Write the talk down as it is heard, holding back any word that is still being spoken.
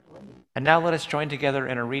And now let us join together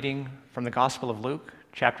in a reading from the Gospel of Luke,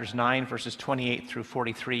 chapters 9, verses 28 through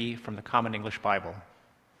 43 from the Common English Bible.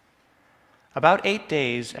 About 8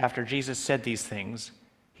 days after Jesus said these things,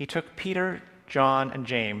 he took Peter, John, and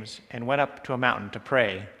James and went up to a mountain to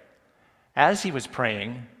pray. As he was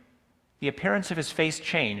praying, the appearance of his face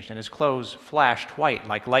changed and his clothes flashed white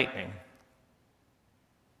like lightning.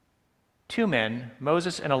 2 men,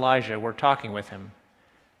 Moses and Elijah, were talking with him.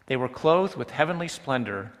 They were clothed with heavenly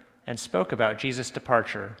splendor and spoke about Jesus'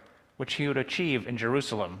 departure, which he would achieve in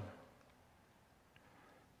Jerusalem.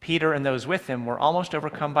 Peter and those with him were almost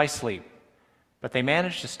overcome by sleep, but they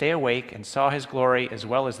managed to stay awake and saw his glory as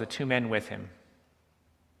well as the 2 men with him.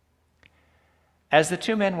 As the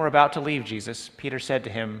 2 men were about to leave Jesus, Peter said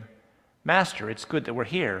to him, "Master, it's good that we're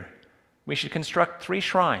here. We should construct 3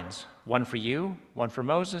 shrines, one for you, one for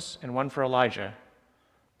Moses, and one for Elijah."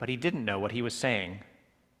 But he didn't know what he was saying.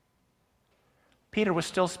 Peter was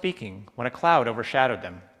still speaking when a cloud overshadowed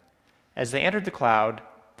them. As they entered the cloud,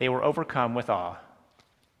 they were overcome with awe.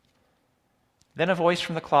 Then a voice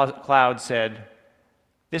from the cloud said,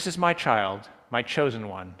 "This is my child, my chosen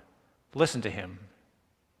one. Listen to him."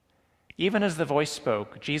 Even as the voice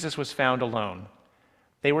spoke, Jesus was found alone.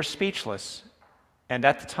 They were speechless, and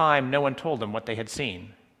at the time no one told them what they had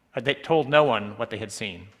seen. They told no one what they had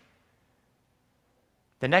seen.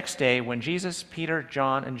 The next day, when Jesus, Peter,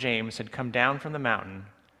 John, and James had come down from the mountain,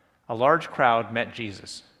 a large crowd met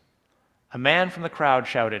Jesus. A man from the crowd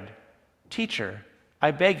shouted, "Teacher,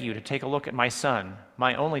 I beg you to take a look at my son,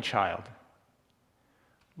 my only child.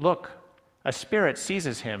 Look, a spirit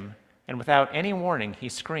seizes him, and without any warning he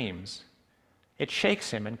screams. It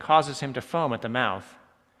shakes him and causes him to foam at the mouth.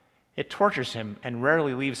 It tortures him and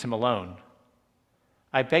rarely leaves him alone.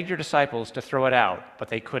 I begged your disciples to throw it out, but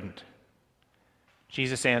they couldn't."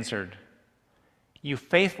 Jesus answered, "You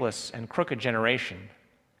faithless and crooked generation,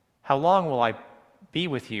 how long will I be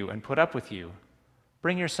with you and put up with you?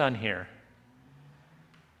 Bring your son here."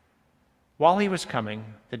 While he was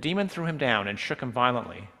coming, the demon threw him down and shook him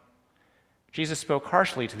violently. Jesus spoke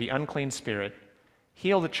harshly to the unclean spirit,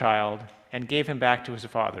 healed the child, and gave him back to his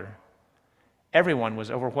father. Everyone was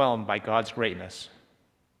overwhelmed by God's greatness.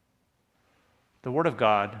 The word of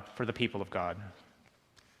God for the people of God.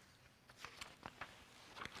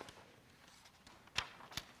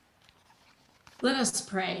 Let us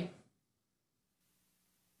pray.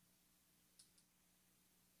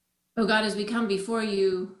 Oh God, as we come before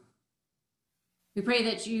you, we pray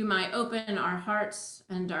that you might open our hearts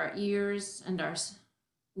and our ears and our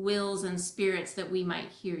wills and spirits that we might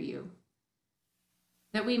hear you,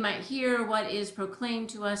 that we might hear what is proclaimed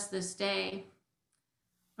to us this day.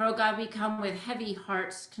 For, oh God, we come with heavy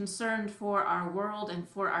hearts, concerned for our world and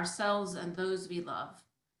for ourselves and those we love.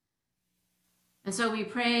 And so we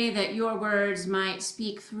pray that your words might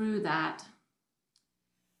speak through that,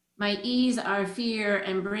 might ease our fear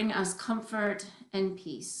and bring us comfort and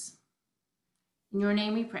peace. In your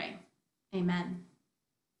name we pray. Amen.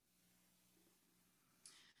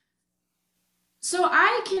 So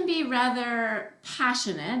I can be rather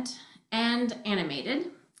passionate and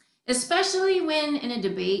animated, especially when in a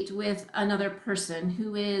debate with another person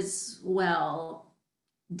who is, well,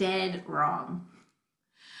 dead wrong.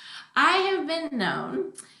 I have been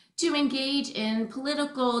known to engage in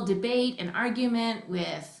political debate and argument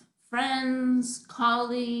with friends,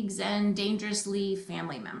 colleagues, and dangerously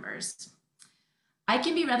family members. I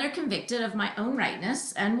can be rather convicted of my own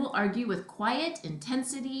rightness and will argue with quiet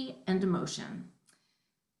intensity and emotion.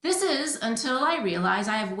 This is until I realize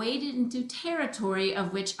I have waded into territory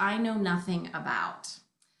of which I know nothing about.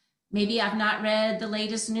 Maybe I've not read the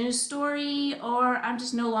latest news story, or I'm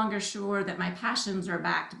just no longer sure that my passions are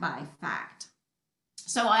backed by fact.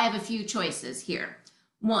 So I have a few choices here.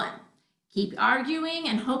 1, keep arguing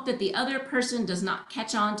and hope that the other person does not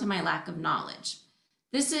catch on to my lack of knowledge.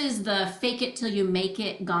 This is the fake it till you make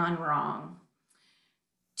it gone wrong.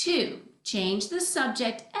 2, change the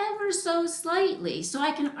subject ever so slightly so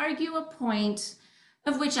I can argue a point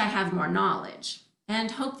of which I have more knowledge, and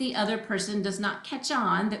hope the other person does not catch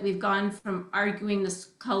on that we've gone from arguing the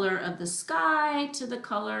color of the sky to the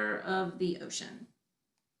color of the ocean.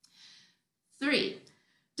 3,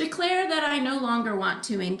 declare that I no longer want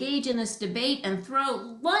to engage in this debate and throw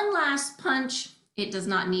one last punch. It does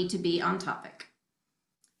not need to be on topic.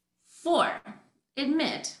 4,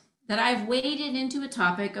 admit that I've waded into a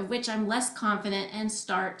topic of which I'm less confident and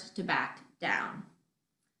start to back down.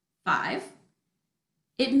 5,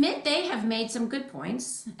 admit they have made some good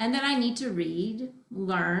points and that I need to read,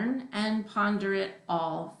 learn, and ponder it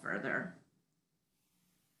all further.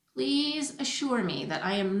 Please assure me that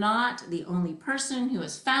I am not the only person who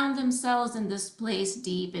has found themselves in this place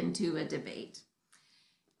deep into a debate.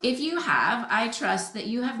 If you have, I trust that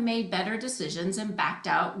you have made better decisions and backed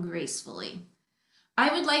out gracefully.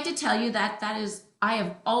 I would like to tell you that I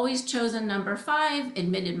have always chosen number 5,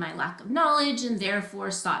 admitted my lack of knowledge, and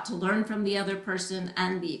therefore sought to learn from the other person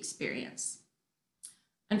and the experience.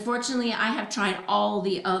 Unfortunately, I have tried all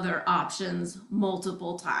the other options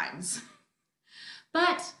multiple times.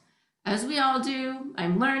 But as we all do,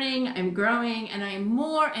 I'm learning, I'm growing, and I'm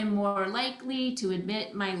more and more likely to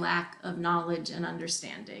admit my lack of knowledge and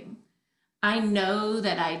understanding. I know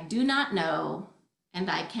that I do not know, and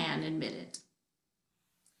I can admit it.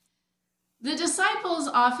 The disciples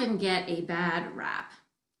often get a bad rap,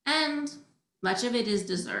 and much of it is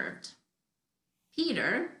deserved.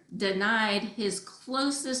 Peter denied his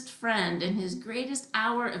closest friend in his greatest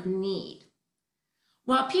hour of need.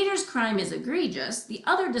 While Peter's crime is egregious, the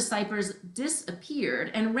other disciples disappeared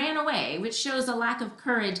and ran away, which shows a lack of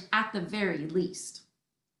courage at the very least.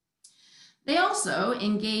 They also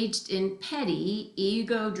engaged in petty,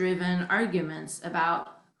 ego-driven arguments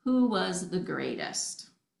about who was the greatest.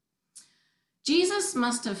 Jesus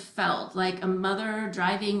must have felt like a mother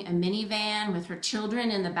driving a minivan with her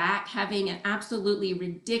children in the back having an absolutely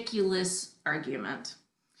ridiculous argument.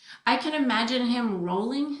 I can imagine him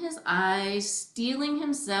rolling his eyes, steeling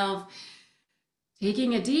himself,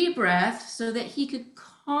 taking a deep breath so that he could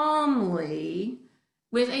calmly,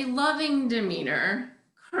 with a loving demeanor,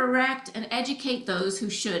 correct and educate those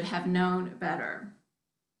who should have known better.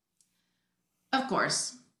 Of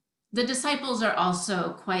course, the disciples are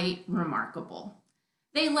also quite remarkable.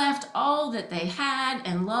 They left all that they had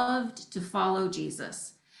and loved to follow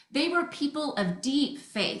Jesus. They were people of deep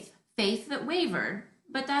faith, faith that wavered,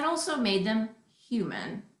 but that also made them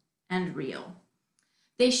human and real.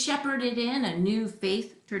 They shepherded in a new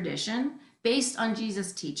faith tradition based on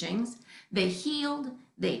Jesus' teachings. They healed,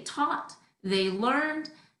 they taught, they learned,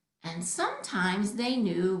 and sometimes they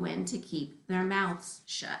knew when to keep their mouths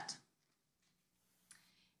shut.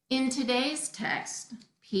 In today's text,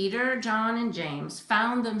 Peter, John, and James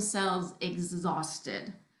found themselves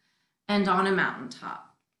exhausted and on a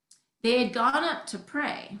mountaintop. They had gone up to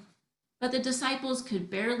pray, but the disciples could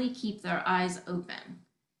barely keep their eyes open.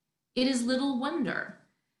 It is little wonder.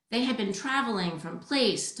 They had been traveling from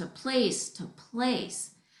place to place to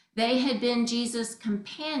place. They had been Jesus'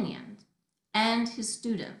 companion and his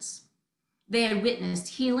students. They had witnessed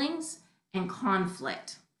healings and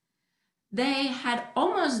conflict. They had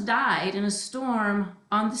almost died in a storm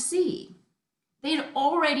on the sea. They had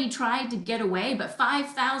already tried to get away, but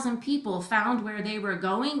 5,000 people found where they were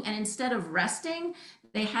going, and instead of resting,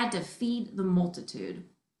 they had to feed the multitude.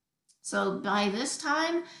 So by this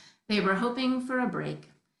time, they were hoping for a break.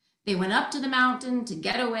 They went up to the mountain to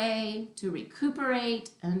get away, to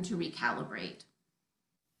recuperate, and to recalibrate.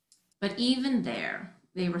 But even there,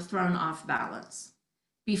 they were thrown off balance.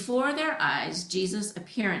 Before their eyes, Jesus'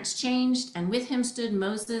 appearance changed, and with him stood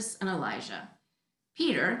Moses and Elijah.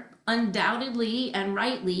 Peter, undoubtedly and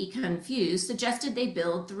rightly confused, suggested they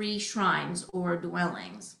build 3 shrines or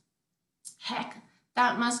dwellings. Heck,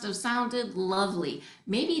 that must have sounded lovely.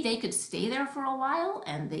 Maybe they could stay there for a while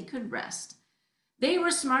and they could rest. They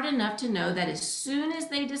were smart enough to know that as soon as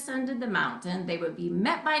they descended the mountain, they would be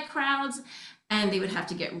met by crowds and they would have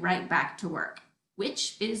to get right back to work,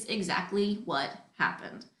 which is exactly what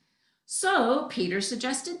happened. So Peter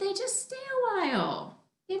suggested they just stay a while.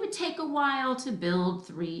 It would take a while to build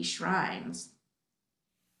 3 shrines.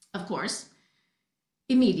 Of course,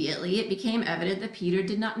 immediately it became evident that Peter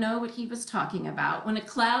did not know what he was talking about when a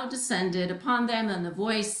cloud descended upon them and the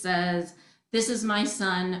voice says, "This is my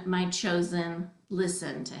son, my chosen,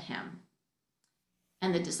 listen to him."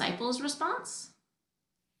 And the disciples' response?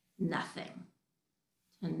 Nothing.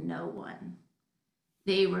 To no one.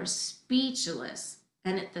 They were speechless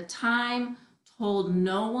and at the time told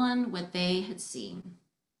no one what they had seen.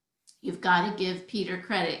 You've got to give Peter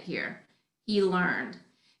credit here. He learned.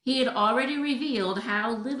 He had already revealed how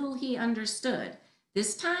little he understood.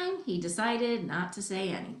 This time he decided not to say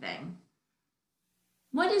anything.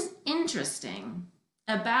 What is interesting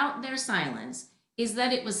about their silence is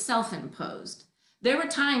that it was self-imposed. There were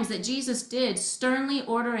times that Jesus did sternly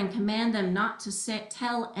order and command them not to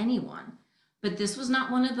tell anyone. But this was not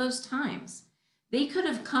one of those times. They could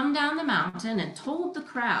have come down the mountain and told the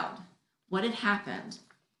crowd what had happened.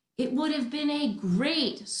 It would have been a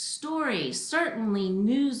great story, certainly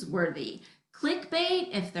newsworthy, clickbait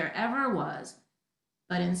if there ever was.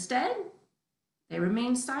 But instead, they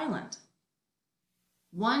remained silent.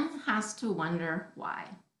 One has to wonder why.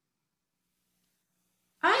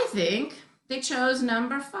 I think They chose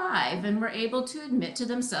number 5 and were able to admit to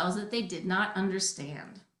themselves that they did not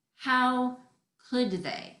understand. How could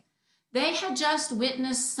they? They had just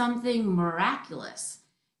witnessed something miraculous.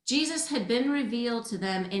 Jesus had been revealed to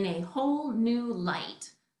them in a whole new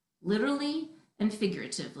light, literally and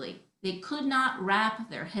figuratively. They could not wrap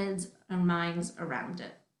their heads and minds around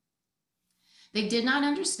it. They did not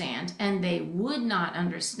understand, and they would not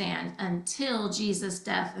understand until Jesus'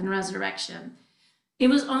 death and resurrection. It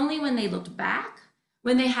was only when they looked back,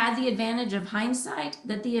 when they had the advantage of hindsight,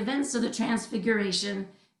 that the events of the Transfiguration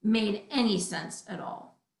made any sense at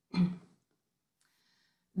all.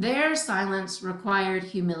 Their silence required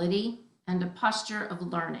humility and a posture of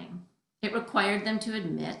learning. It required them to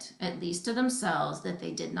admit, at least to themselves, that they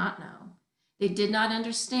did not know. They did not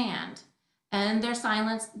understand, and their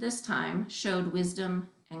silence this time showed wisdom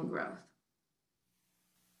and growth.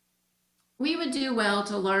 We would do well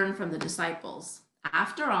to learn from the disciples.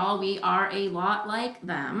 After all, we are a lot like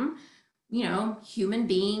them, human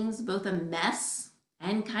beings, both a mess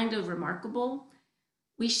and kind of remarkable.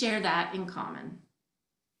 We share that in common.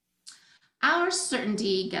 Our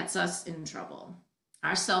certainty gets us in trouble.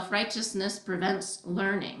 Our self-righteousness prevents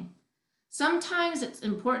learning. Sometimes it's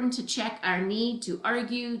important to check our need to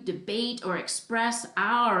argue, debate, or express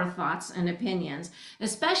our thoughts and opinions,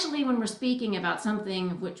 especially when we're speaking about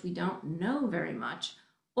something of which we don't know very much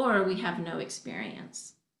or we have no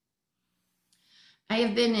experience. I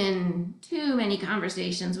have been in too many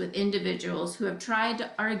conversations with individuals who have tried to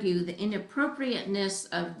argue the inappropriateness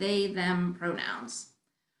of they/them pronouns.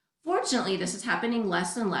 Fortunately, this is happening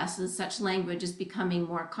less and less as such language is becoming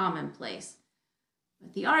more commonplace.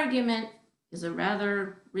 But the argument is a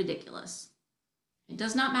rather ridiculous. It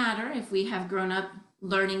does not matter if we have grown up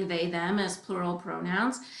learning they/them as plural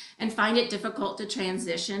pronouns and find it difficult to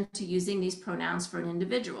transition to using these pronouns for an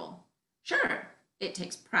individual. Sure, it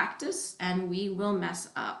takes practice and we will mess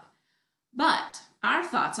up. But our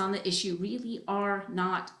thoughts on the issue really are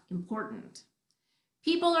not important.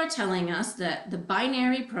 People are telling us that the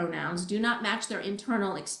binary pronouns do not match their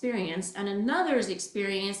internal experience and another's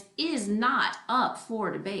experience is not up for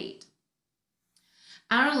debate.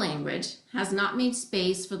 Our language has not made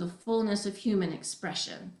space for the fullness of human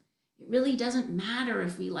expression. It really doesn't matter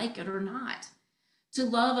if we like it or not. To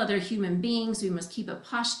love other human beings, we must keep a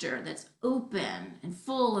posture that's open and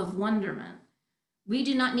full of wonderment. We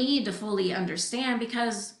do not need to fully understand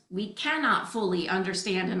because we cannot fully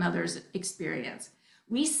understand another's experience.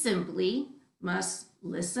 We simply must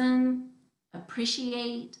listen,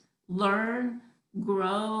 appreciate, learn,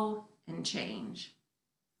 grow, and change.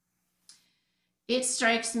 It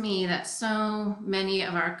strikes me that so many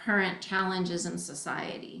of our current challenges in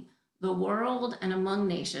society, the world and among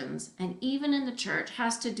nations, and even in the church,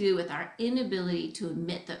 has to do with our inability to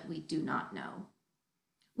admit that we do not know.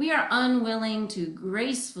 We are unwilling to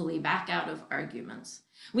gracefully back out of arguments.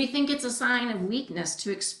 We think it's a sign of weakness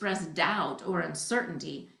to express doubt or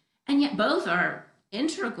uncertainty, and yet both are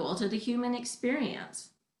integral to the human experience.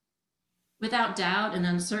 Without doubt and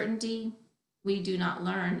uncertainty, we do not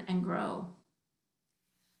learn and grow.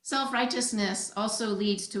 Self-righteousness also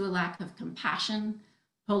leads to a lack of compassion,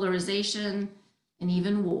 polarization, and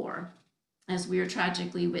even war, as we are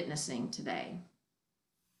tragically witnessing today.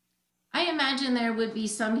 I imagine there would be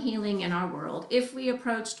some healing in our world if we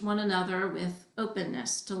approached one another with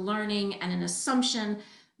openness to learning and an assumption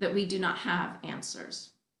that we do not have answers.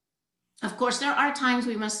 Of course, there are times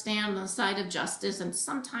we must stand on the side of justice, and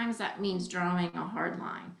sometimes that means drawing a hard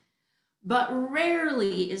line. But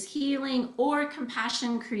rarely is healing or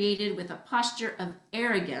compassion created with a posture of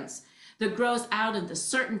arrogance that grows out of the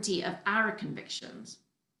certainty of our convictions.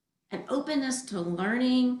 An openness to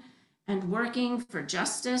learning and working for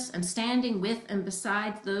justice and standing with and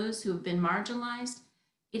beside those who have been marginalized,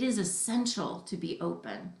 it is essential to be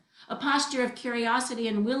open. A posture of curiosity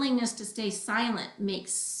and willingness to stay silent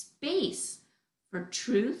makes space for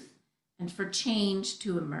truth and for change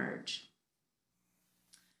to emerge.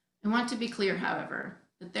 I want to be clear, however,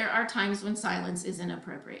 that there are times when silence is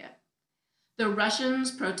inappropriate. The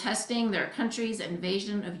Russians protesting their country's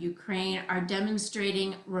invasion of Ukraine are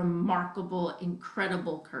demonstrating remarkable,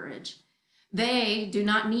 incredible courage. They do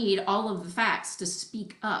not need all of the facts to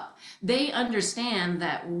speak up. They understand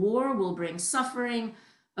that war will bring suffering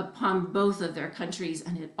upon both of their countries,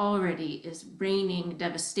 and it already is raining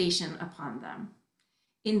devastation upon them.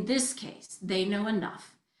 In this case, they know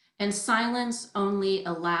enough, and silence only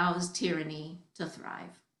allows tyranny to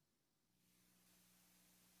thrive.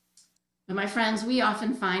 But my friends, we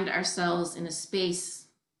often find ourselves in a space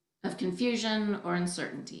of confusion or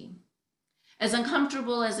uncertainty. As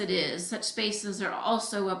uncomfortable as it is, such spaces are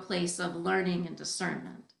also a place of learning and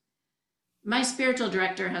discernment. My spiritual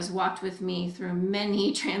director has walked with me through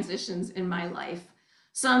many transitions in my life,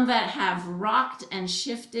 some that have rocked and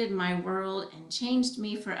shifted my world and changed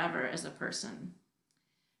me forever as a person.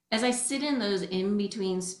 As I sit in those in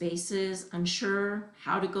between spaces, unsure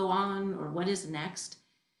how to go on or what is next,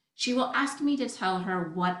 she will ask me to tell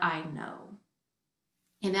her what I know.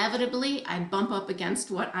 Inevitably, I bump up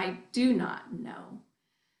against what I do not know.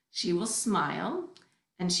 She will smile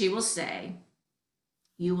and she will say,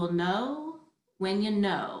 "You will know when you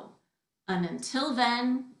know, and until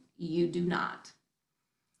then, you do not."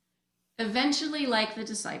 Eventually, like the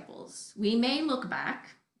disciples, we may look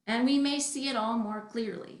back and we may see it all more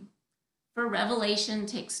clearly. For revelation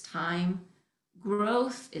takes time,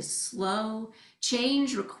 growth is slow,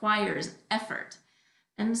 change requires effort,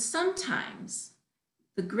 and sometimes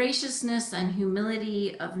the graciousness and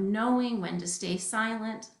humility of knowing when to stay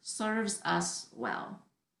silent serves us well.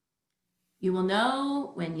 You will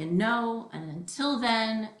know when you know, and until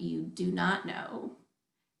then, you do not know.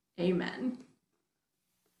 Amen.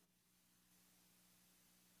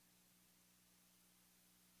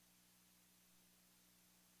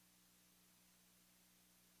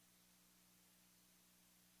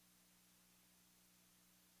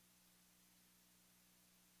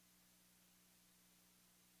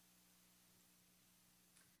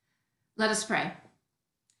 Let us pray.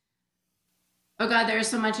 Oh God, there is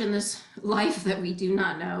so much in this life that we do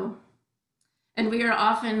not know. And we are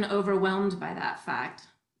often overwhelmed by that fact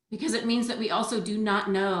because it means that we also do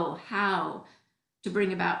not know how to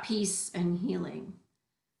bring about peace and healing.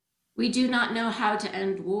 We do not know how to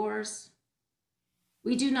end wars.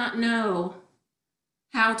 We do not know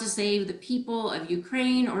how to save the people of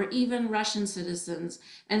Ukraine or even Russian citizens.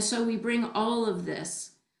 And so we bring all of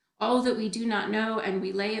this, all that we do not know, and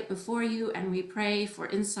we lay it before you, and we pray for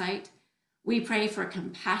insight. We pray for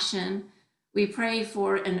compassion. We pray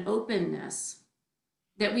for an openness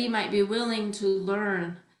that we might be willing to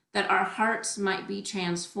learn, that our hearts might be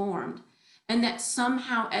transformed, and that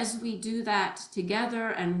somehow as we do that together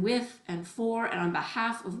and with and for and on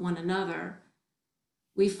behalf of one another,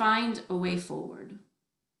 we find a way forward.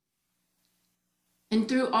 And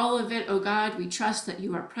through all of it, O God, we trust that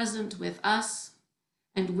you are present with us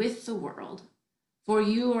and with the world, for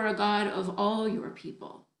you are a God of all your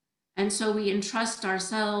people. And so we entrust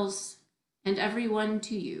ourselves and everyone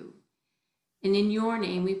to you. And in your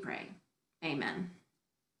name we pray. Amen.